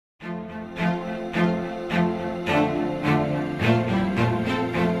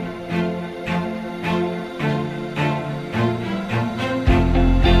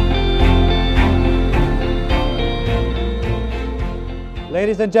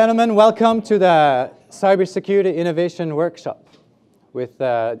Ladies and gentlemen, welcome to the Cybersecurity Innovation Workshop with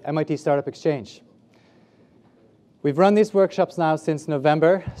MIT Startup Exchange. We've run these workshops now since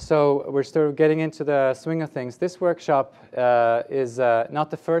November, so we're still getting into the swing of things. This workshop is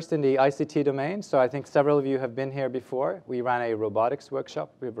not the first in the ICT domain, so I think several of you have been here before. We ran a robotics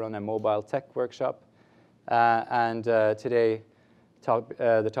workshop, we've run a mobile tech workshop, and today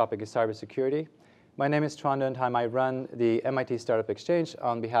the topic is cybersecurity. My name is Trond Undheim. I run the MIT Startup Exchange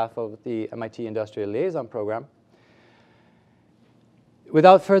on behalf of the MIT Industrial Liaison program.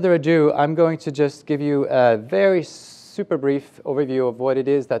 Without further ado, I'm going to just give you a very super brief overview of what it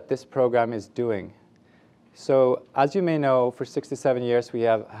is that this program is doing. So, as you may know, for 67 years we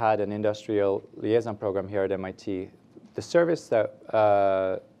have had an industrial liaison program here at MIT. The service that,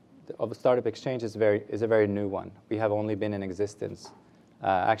 of the Startup Exchange is a very new one. We have only been in existence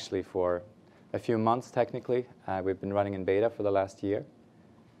actually for a few months technically. We've been running in beta for the last year.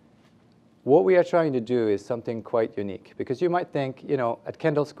 What we are trying to do is something quite unique, because you might think, you know, at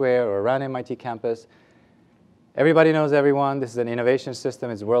Kendall Square or around MIT campus, everybody knows everyone. This is an innovation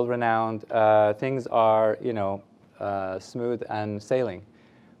system. It's world-renowned. Things are, you know, smooth and sailing.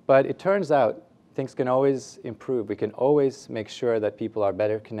 But it turns out things can always improve. We can always make sure that people are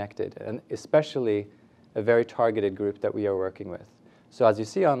better connected, and especially a very targeted group that we are working with. So as you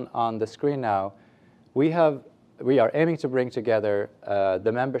see on the screen now, we are aiming to bring together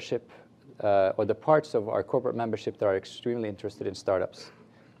the membership or the parts of our corporate membership that are extremely interested in startups.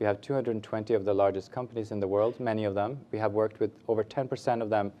 We have 220 of the largest companies in the world, many of them. We have worked with over 10% of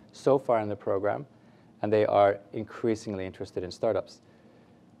them so far in the program, and they are increasingly interested in startups.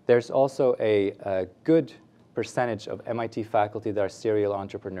 There's also a good percentage of MIT faculty that are serial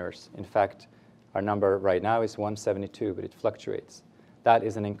entrepreneurs. In fact, our number right now is 172, but it fluctuates. That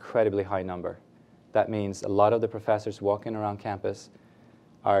is an incredibly high number. That means a lot of the professors walking around campus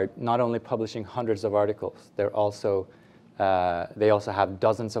are not only publishing hundreds of articles, they also have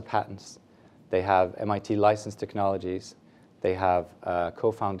dozens of patents. They have MIT licensed technologies. They have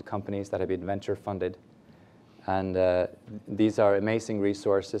co-founded companies that have been venture funded. And these are amazing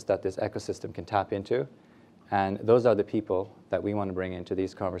resources that this ecosystem can tap into. And those are the people that we want to bring into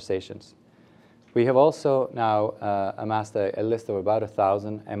these conversations. We have also now amassed a list of about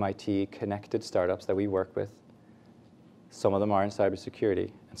 1,000 MIT connected startups that we work with. Some of them are in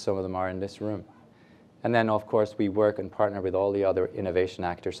cybersecurity, and some of them are in this room. And then, of course, we work and partner with all the other innovation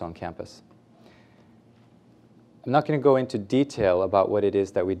actors on campus. I'm not going to go into detail about what it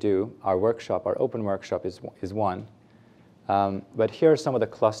is that we do. Our workshop, our open workshop is one. But here are some of the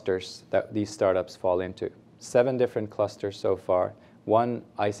clusters that these startups fall into. 7 different clusters so far. One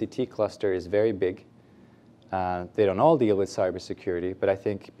ICT cluster is very big. They don't all deal with cybersecurity, but I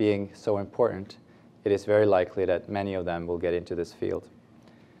think being so important, it is very likely that many of them will get into this field.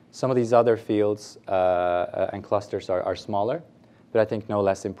 Some of these other fields and clusters are smaller, but I think no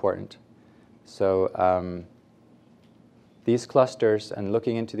less important. So these clusters and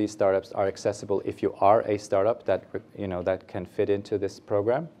looking into these startups are accessible if you are a startup that, you know, that can fit into this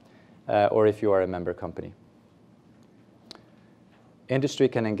program, or if you are a member company. Industry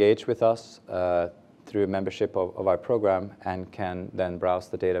can engage with us through membership of our program and can then browse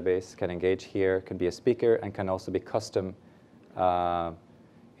the database, can engage here, can be a speaker, and can also be custom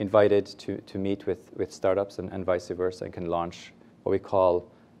invited to meet with startups and vice versa, and can launch what we call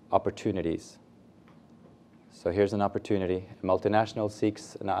opportunities. So here's an opportunity. A multinational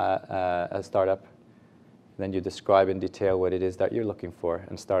seeks a startup. Then you describe in detail what it is that you're looking for,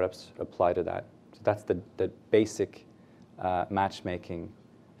 and startups apply to that. So that's the basic matchmaking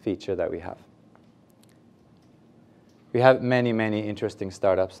feature that we have. We have many, many interesting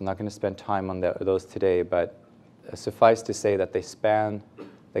startups. I'm not going to spend time on those today, but suffice to say that they span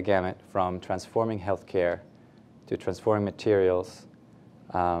the gamut from transforming healthcare to transforming materials,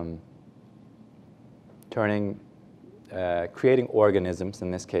 creating organisms, in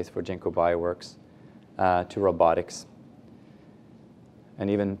this case for Ginkgo Bioworks, to robotics, and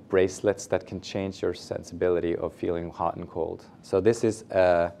even bracelets that can change your sensibility of feeling hot and cold. So this is,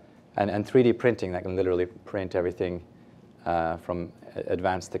 and 3D printing that can literally print everything from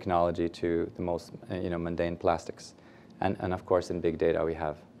advanced technology to the most mundane plastics. And of course in big data we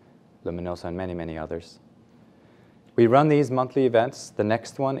have Luminosa and many, many others. We run these monthly events. The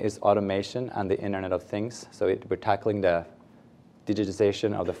next one is automation and the Internet of Things. So we're tackling the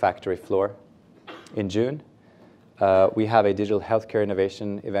digitization of the factory floor in June. We have a digital healthcare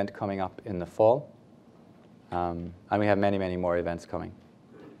innovation event coming up in the fall. And we have many, many more events coming.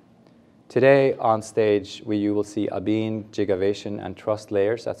 Today on stage, you will see Abin, Gigavation, and Trust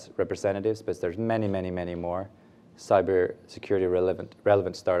Layers. That's representatives, but there's many, many, many more. cybersecurity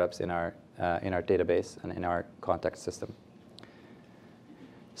relevant startups in our database and in our contact system.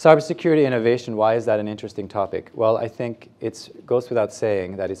 Cybersecurity innovation, why is that an interesting topic? Well, I think it goes without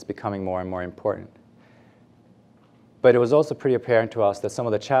saying that it's becoming more and more important. But it was also pretty apparent to us that some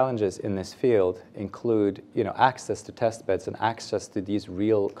of the challenges in this field include, access to test beds and access to these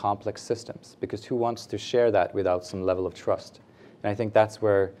real complex systems, because who wants to share that without some level of trust? And I think that's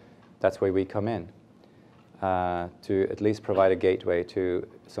where we come in, to at least provide a gateway to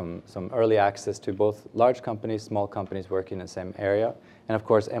some early access to both large companies, small companies working in the same area. And of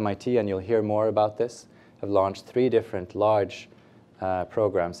course, MIT, and you'll hear more about this, have launched 3 different large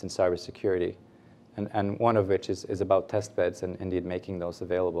programs in cybersecurity. And one of which is about test beds and indeed making those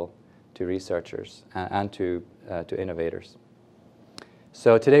available to researchers and to innovators.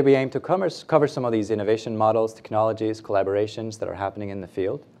 So today we aim to cover some of these innovation models, technologies, collaborations that are happening in the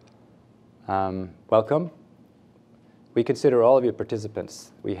field. Welcome. We consider all of you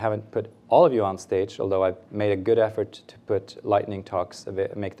participants. We haven't put all of you on stage, although I've made a good effort to put lightning talks,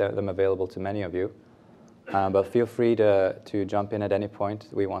 make them available to many of you. But feel free to jump in at any point.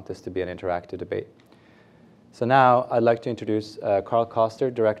 We want this to be an interactive debate. So now I'd like to introduce Carl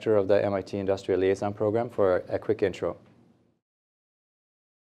Koster, Director of the MIT Industrial Liaison Program, for a quick intro.